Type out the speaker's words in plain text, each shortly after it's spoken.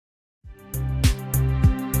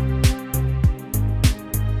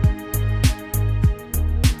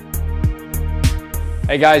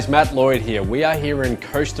Hey guys, Matt Lloyd here. We are here in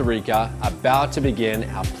Costa Rica about to begin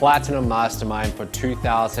our Platinum Mastermind for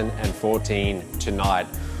 2014 tonight.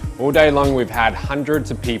 All day long we've had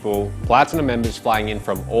hundreds of people, Platinum members flying in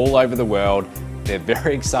from all over the world. They're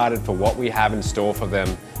very excited for what we have in store for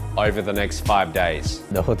them over the next 5 days.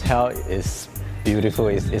 The hotel is beautiful.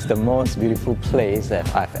 It's the most beautiful place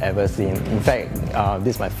that I've ever seen. In fact,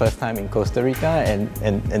 this is my first time in Costa Rica, and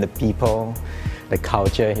the people, the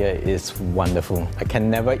culture here is wonderful. I can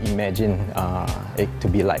never imagine it to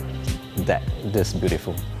be like that, this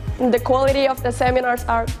beautiful. The quality of the seminars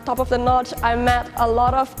are top of the notch. I met a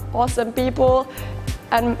lot of awesome people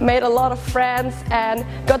and made a lot of friends and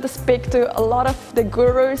got to speak to a lot of the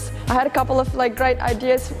gurus. I had a couple of great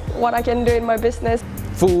ideas what I can do in my business.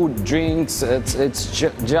 Food, drinks, it's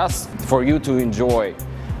just for you to enjoy,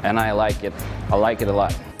 and I like it. I like it a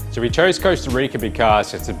lot. So we chose Costa Rica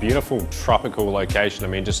because it's a beautiful tropical location. I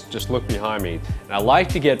mean, just look behind me. And I like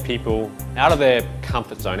to get people out of their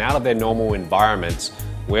comfort zone, out of their normal environments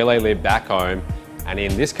where they live back home, and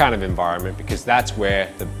in this kind of environment, because that's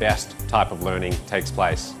where the best type of learning takes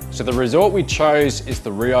place. So the resort we chose is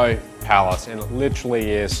the Rio Palace, and it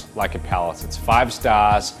literally is like a palace. It's 5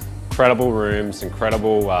 stars, incredible rooms,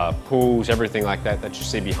 incredible pools, everything like that you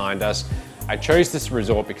see behind us. I chose this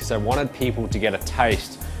resort because I wanted people to get a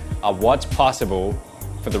taste of what's possible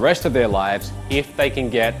for the rest of their lives if they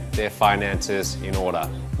can get their finances in order.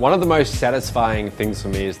 One of the most satisfying things for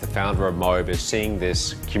me as the founder of MOBE is seeing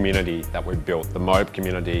this community that we've built, the MOBE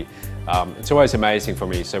community. It's always amazing for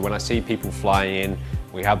me. So when I see people fly in,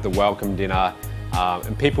 we have the welcome dinner,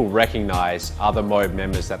 and people recognize other MOBE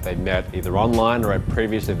members that they've met either online or at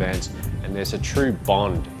previous events, and there's a true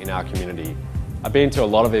bond in our community. I've been to a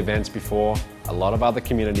lot of events before, a lot of other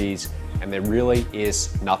communities, and there really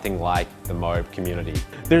is nothing like the MOBE community.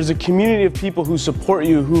 There's a community of people who support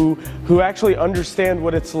you, who actually understand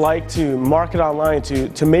what it's like to market online,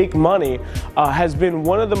 to make money, has been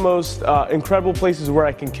one of the most incredible places where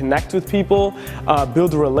I can connect with people,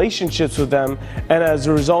 build relationships with them, and as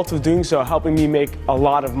a result of doing so, helping me make a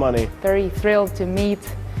lot of money. Very thrilled to meet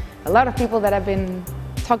a lot of people that I've been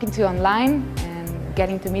talking to online,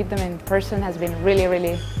 getting to meet them in person has been really,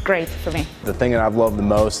 really great for me. The thing that I've loved the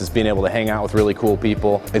most is being able to hang out with really cool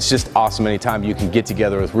people. It's just awesome anytime you can get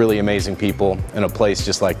together with really amazing people in a place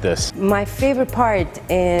just like this. My favorite part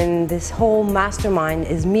in this whole mastermind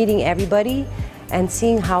is meeting everybody and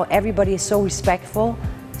seeing how everybody is so respectful,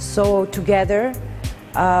 so together.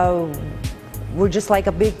 We're just like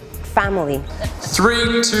a big family.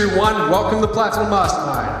 3, 2, 1, welcome to Platinum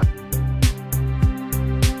Mastermind.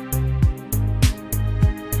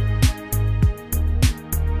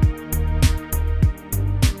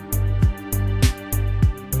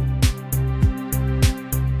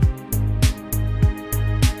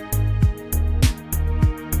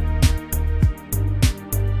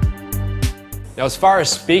 Now, as far as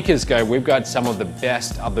speakers go, we've got some of the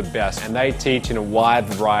best, and they teach in a wide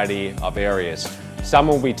variety of areas. Some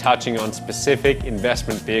will be touching on specific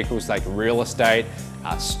investment vehicles like real estate,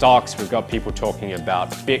 stocks. We've got people talking about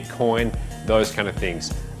Bitcoin, those kind of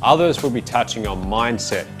things. Others will be touching on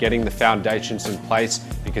mindset, getting the foundations in place,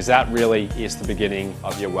 because that really is the beginning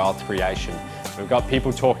of your wealth creation. We've got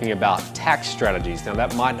people talking about tax strategies. Now,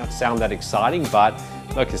 that might not sound that exciting, but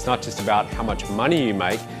look, it's not just about how much money you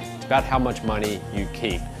make, about how much money you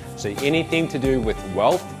keep. So anything to do with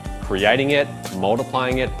wealth, creating it,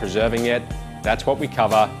 multiplying it, preserving it, that's what we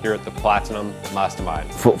cover here at the Platinum Mastermind.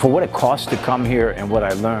 For what it costs to come here and what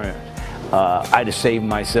I learned, I'd have saved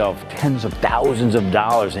myself tens of thousands of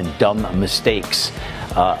dollars in dumb mistakes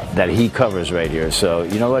that he covers right here. So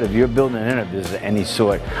you know what, if you're building an internet business of any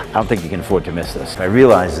sort, I don't think you can afford to miss this. I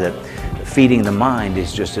realize that feeding the mind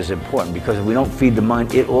is just as important, because if we don't feed the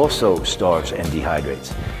mind, it also starves and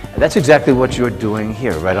dehydrates. And that's exactly what you're doing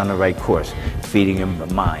here, right on the right course. Feeding the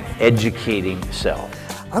mind, educating self.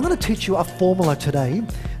 I'm going to teach you a formula today,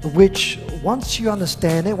 which once you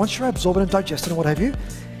understand it, once you absorb it and digest it and what have you,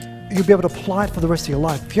 you'll be able to apply it for the rest of your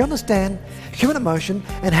life. If you understand human emotion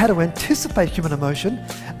and how to anticipate human emotion,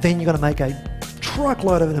 then you're going to make a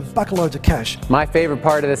truckload of it and bucketloads of cash. My favorite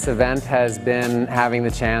part of this event has been having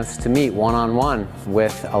the chance to meet one-on-one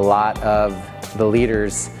with a lot of the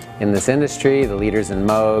leaders in this industry, the leaders in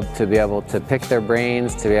MOBE, to be able to pick their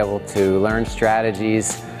brains, to be able to learn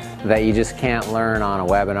strategies that you just can't learn on a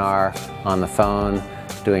webinar, on the phone,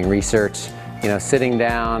 doing research. You know, sitting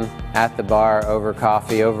down at the bar over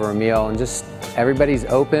coffee, over a meal, and just everybody's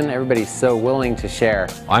open, everybody's so willing to share.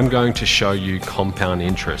 I'm going to show you compound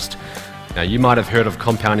interest. Now, you might have heard of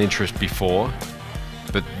compound interest before,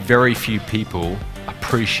 but very few people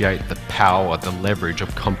appreciate the power, the leverage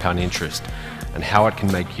of compound interest. and how it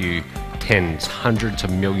can make you tens, hundreds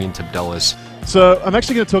of millions of dollars. So I'm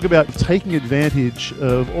actually going to talk about taking advantage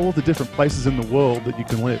of all the different places in the world that you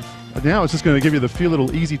can live. Now it's just going to give you the few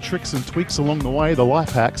little easy tricks and tweaks along the way, the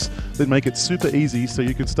life hacks that make it super easy so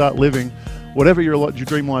you can start living whatever your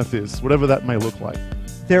dream life is, whatever that may look like.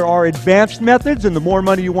 There are advanced methods, and the more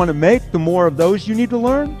money you want to make, the more of those you need to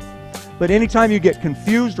learn. But anytime you get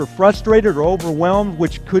confused or frustrated or overwhelmed,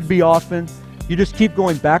 which could be often, you just keep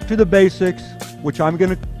going back to the basics, which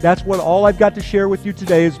that's what all I've got to share with you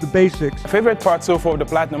today is the basics. My favorite part so far of the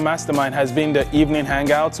Platinum Mastermind has been the evening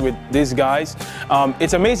hangouts with these guys.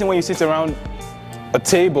 It's amazing when you sit around a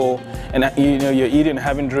table and you're eating and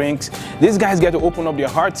having drinks. These guys get to open up their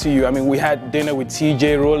heart to you. I mean, we had dinner with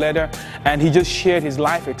TJ Rolleder, and he just shared his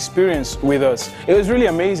life experience with us. It was really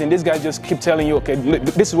amazing. These guys just keep telling you, okay, look,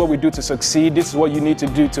 this is what we do to succeed. This is what you need to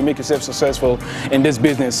do to make yourself successful in this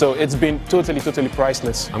business. So it's been totally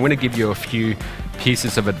priceless. I'm going to give you a few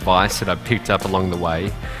pieces of advice that I've picked up along the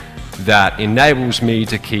way that enables me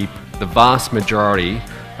to keep the vast majority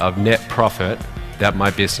of net profit that my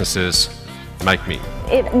businesses make me.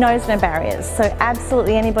 It knows no barriers, so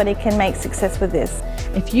absolutely anybody can make success with this.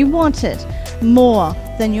 If you want it more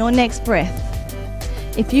than your next breath,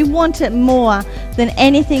 if you want it more than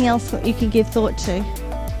anything else that you can give thought to,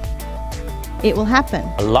 it will happen.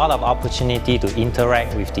 A lot of opportunity to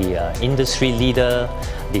interact with the industry leader,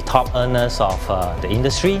 the top earners of the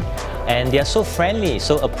industry, and they are so friendly,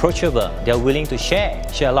 so approachable. They are willing to share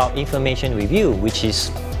a lot of information with you, which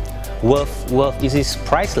is is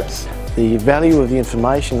priceless. The value of the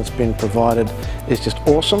information that's been provided is just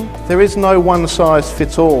awesome. There is no one size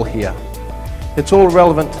fits all here. It's all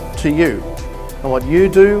relevant to you and what you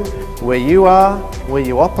do, where you are, where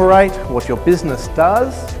you operate, what your business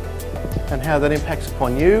does, and how that impacts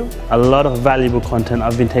upon you. A lot of valuable content.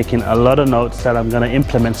 I've been taking a lot of notes that I'm going to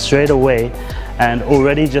implement straight away, and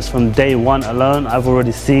already just from day one alone, I've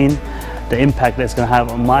already seen the impact that's going to have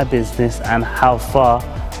on my business and how far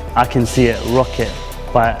I can see it rocket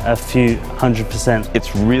by a few 100%.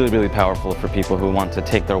 It's really powerful for people who want to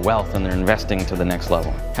take their wealth and their investing to the next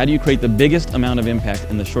level. How do you create the biggest amount of impact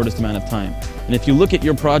in the shortest amount of time? And if you look at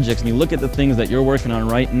your projects and you look at the things that you're working on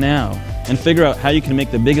right now and figure out how you can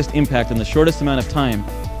make the biggest impact in the shortest amount of time,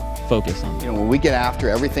 focus on. When we get after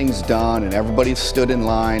everything's done and everybody's stood in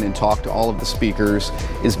line and talked to all of the speakers,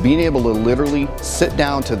 is being able to literally sit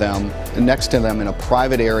down to them, next to them in a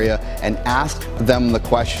private area and ask them the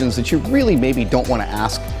questions that you really maybe don't want to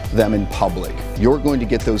ask them in public. You're going to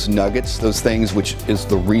get those nuggets, those things, which is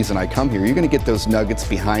the reason I come here. You're going to get those nuggets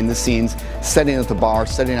behind the scenes, sitting at the bar,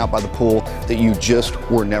 sitting out by the pool, that you just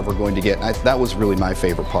were never going to get. That was really my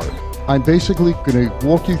favorite part. I'm basically going to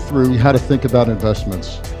walk you through how to think about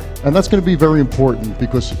investments. And that's going to be very important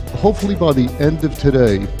because hopefully by the end of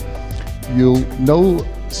today, you'll know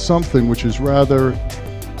something which is rather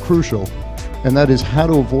crucial, and that is how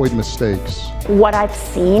to avoid mistakes. What I've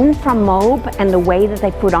seen from MOBE and the way that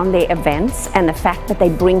they put on their events and the fact that they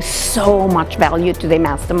bring so much value to their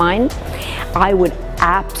mastermind, I would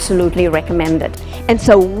absolutely recommend it. And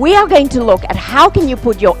so we are going to look at how can you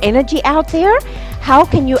put your energy out there, how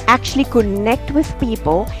can you actually connect with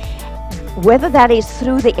people, whether that is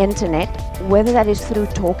through the internet, whether that is through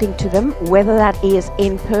talking to them, whether that is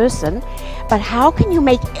in person, but how can you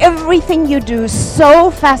make everything you do so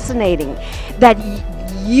fascinating that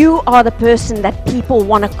you are the person that people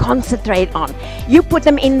want to concentrate on. You put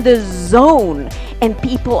them in the zone and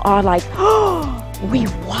people are like, oh, we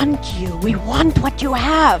want you, we want what you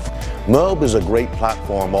have. MOBE is a great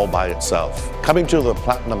platform all by itself. Coming to the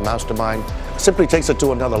Platinum Mastermind simply takes it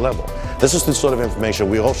to another level. This is the sort of information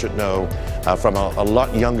we all should know from a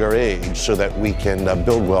lot younger age so that we can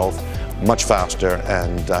build wealth much faster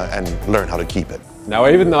and learn how to keep it. Now,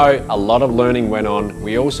 even though a lot of learning went on,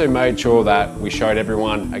 we also made sure that we showed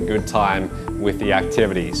everyone a good time with the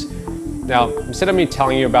activities. Now, instead of me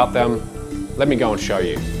telling you about them, let me go and show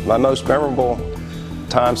you. My most memorable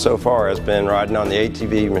time so far has been riding on the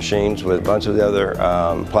ATV machines with a bunch of the other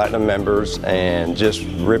Platinum members and just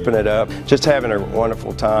ripping it up, just having a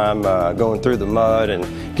wonderful time going through the mud and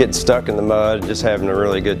getting stuck in the mud and just having a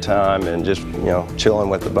really good time and just, you know, chilling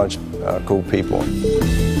with a bunch of cool people.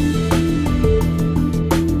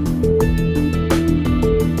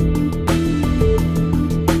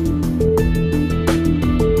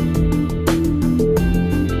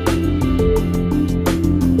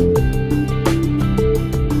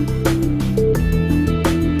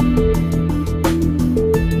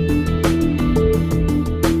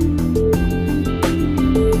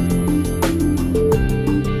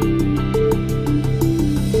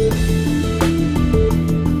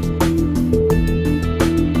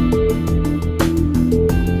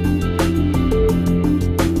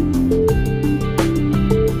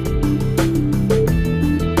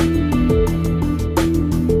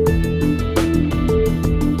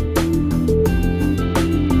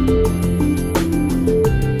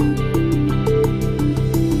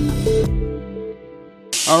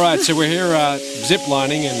 so we're here zip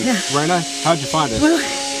lining, and Rena, how'd you find it? Well,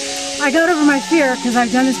 I got over my fear because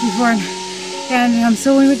I've done this before, and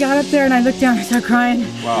so when we got up there and I looked down, I started crying.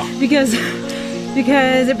 Wow. Because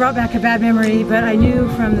it brought back a bad memory, but I knew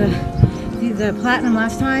from the Platinum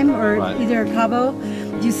last time, or either Cabo,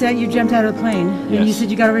 you said you jumped out of the plane, and you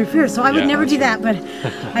said you got over your fear, so I would never do that, but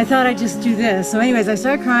I thought I'd just do this. So anyways, I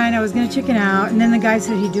started crying, I was going to chicken out, and then the guy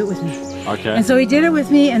said he'd do it with me. Okay. And so he did it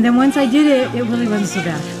with me, and then once I did it, it really wasn't so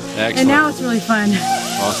bad. Excellent. And now it's really fun.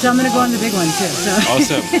 Awesome. So I'm going to go on the big one too. So.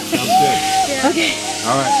 Awesome. Sounds good. Okay.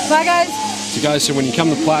 All right. Bye, guys. So guys, so when you come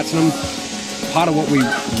to Platinum, part of what we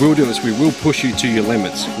will do is we will push you to your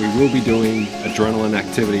limits. We will be doing adrenaline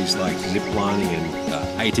activities like zip lining and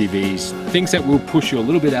ATVs, things that will push you a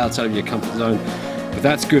little bit outside of your comfort zone. But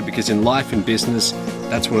that's good because in life and business,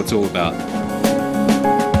 that's what it's all about.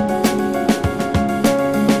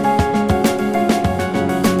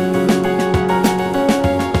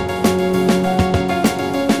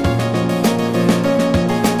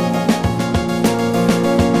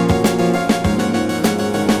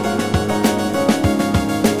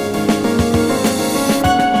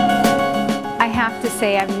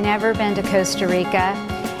 I've never been to Costa Rica.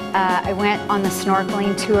 I went on the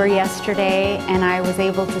snorkeling tour yesterday and I was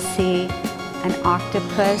able to see an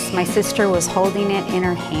octopus. My sister was holding it in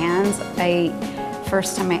her hands.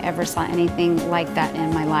 First time I ever saw anything like that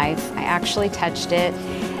in my life. I actually touched it.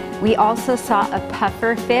 We also saw a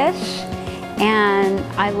puffer fish, and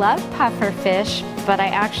I love puffer fish, but I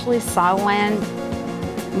actually saw one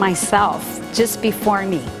myself just before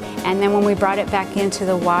me. And then when we brought it back into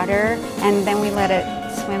the water, and then we let it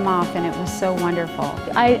swim off, and it was so wonderful.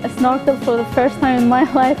 I snorkeled for the first time in my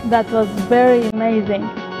life. That was very amazing.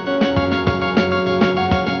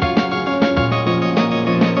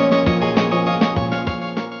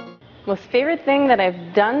 Most favorite thing that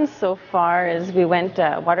I've done so far is we went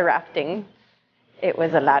water rafting. It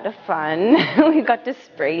was a lot of fun. We got to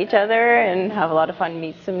spray each other and have a lot of fun,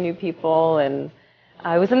 meet some new people, and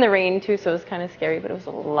I was in the rain too, so it was kind of scary, but it was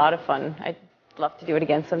a lot of fun. I'd love to do it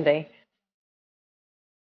again someday.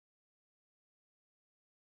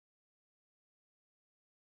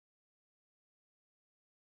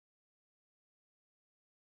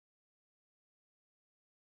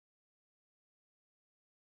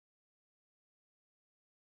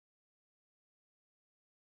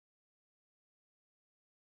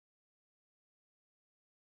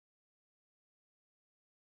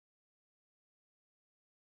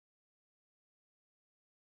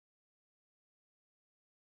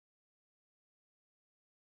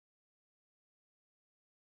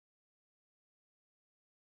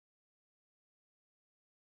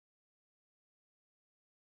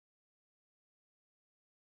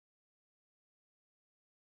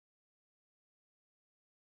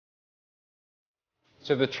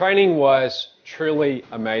 So the training was truly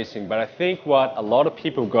amazing, but I think what a lot of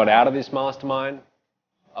people got out of this mastermind,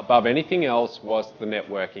 above anything else, was the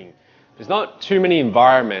networking. There's not too many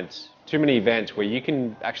environments, too many events where you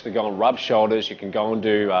can actually go and rub shoulders, you can go and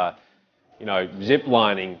do zip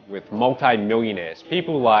lining with multi-millionaires.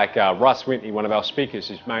 People like Russ Whitney, one of our speakers,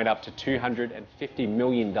 who's made up to $250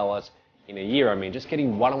 million in a year. I mean, just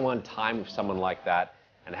getting one-on-one time with someone like that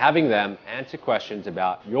and having them answer questions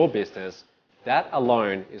about your business, that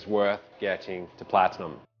alone is worth getting to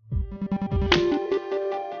Platinum.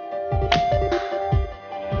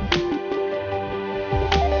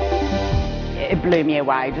 It blew me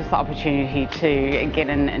away, just the opportunity to get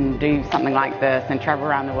in and do something like this and travel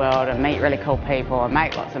around the world and meet really cool people and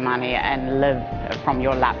make lots of money and live from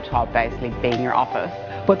your laptop, basically being your office.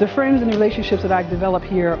 But the friends and the relationships that I've developed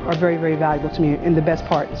here are very, very valuable to me, and the best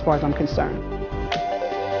part as far as I'm concerned.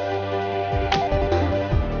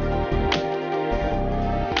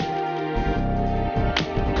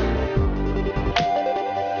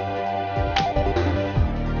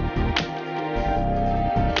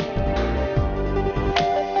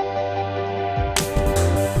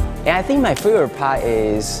 And I think my favorite part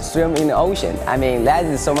is swim in the ocean. I mean, that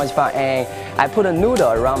is so much fun. And I put a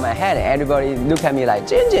noodle around my head and everybody look at me like,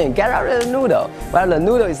 Jin, get out of the noodle. Well, the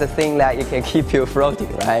noodle is the thing that you can keep you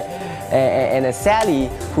floating, right? And Sally,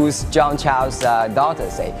 who's John Child's daughter,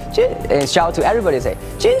 and shout to everybody, say,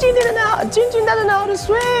 Jin doesn't know how to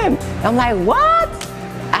swim. And I'm like, what?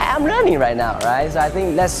 I'm learning right now, right? So I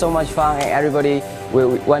think that's so much fun. And everybody, we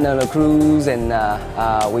went on a cruise and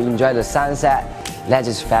we enjoyed the sunset. That's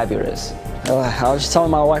just fabulous. I was just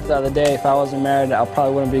telling my wife the other day, if I wasn't married, I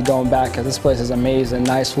probably wouldn't be going back because this place is amazing.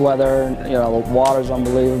 Nice weather, you know, the water's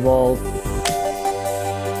unbelievable.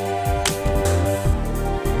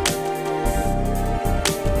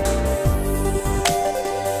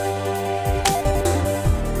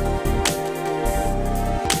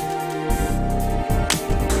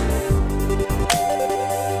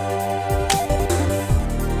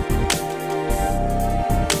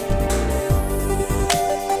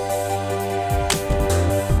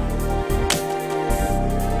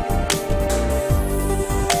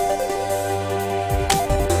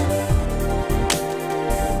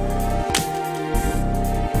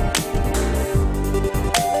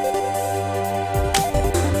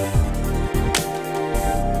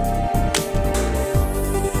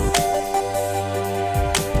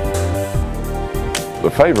 The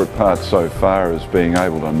favourite part so far is being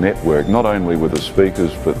able to network not only with the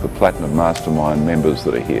speakers but the Platinum Mastermind members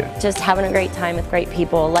that are here. Just having a great time with great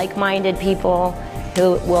people, like-minded people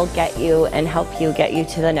who will get you and help you get you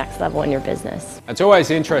to the next level in your business. It's always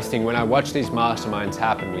interesting when I watch these masterminds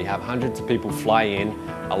happen. We have hundreds of people fly in.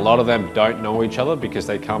 A lot of them don't know each other because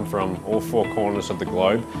they come from all four corners of the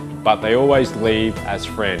globe, but they always leave as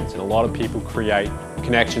friends. And a lot of people create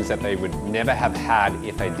connections that they would never have had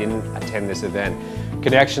if they didn't attend this event.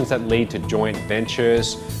 Connections that lead to joint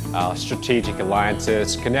ventures, strategic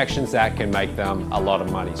alliances, connections that can make them a lot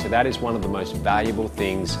of money. So that is one of the most valuable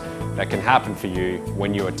things that can happen for you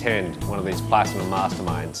when you attend one of these Platinum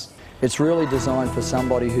Masterminds. It's really designed for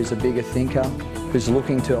somebody who's a bigger thinker, who's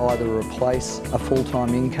looking to either replace a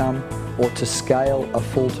full-time income or to scale a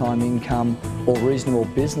full-time income or reasonable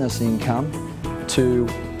business income to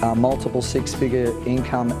multiple six-figure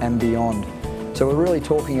income and beyond. So we're really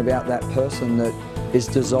talking about that person that is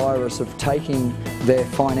desirous of taking their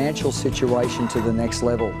financial situation to the next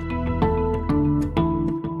level.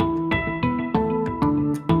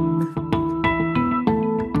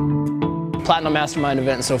 Platinum Mastermind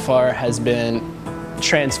event so far has been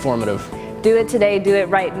transformative. Do it today, do it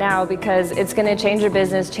right now, because it's going to change your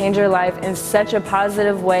business, change your life in such a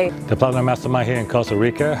positive way. The Platinum Mastermind here in Costa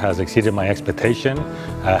Rica has exceeded my expectation.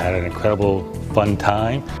 I had an incredible fun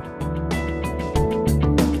time.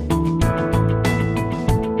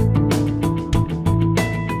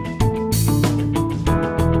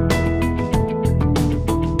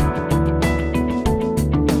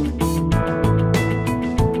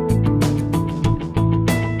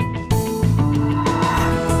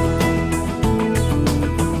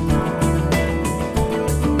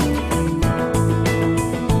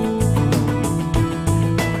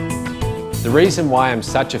 The reason why I'm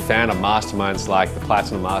such a fan of masterminds like the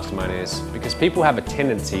Platinum Mastermind is because people have a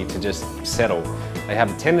tendency to just settle. They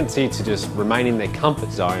have a tendency to just remain in their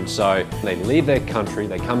comfort zone. So they leave their country,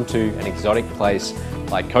 they come to an exotic place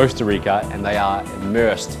like Costa Rica and they are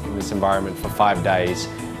immersed in this environment for 5 days.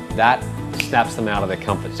 That snaps them out of their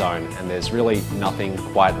comfort zone and there's really nothing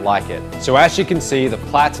quite like it. So as you can see, the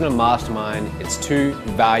Platinum Mastermind, it's too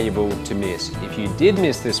valuable to miss. If you did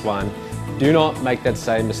miss this one, do not make that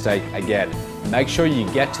same mistake again. Make sure you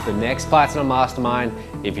get to the next Platinum Mastermind.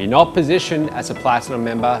 If you're not positioned as a Platinum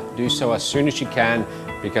member, do so as soon as you can,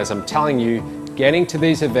 because I'm telling you, getting to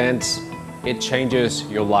these events, it changes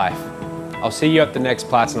your life. I'll see you at the next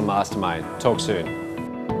Platinum Mastermind. Talk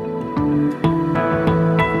soon.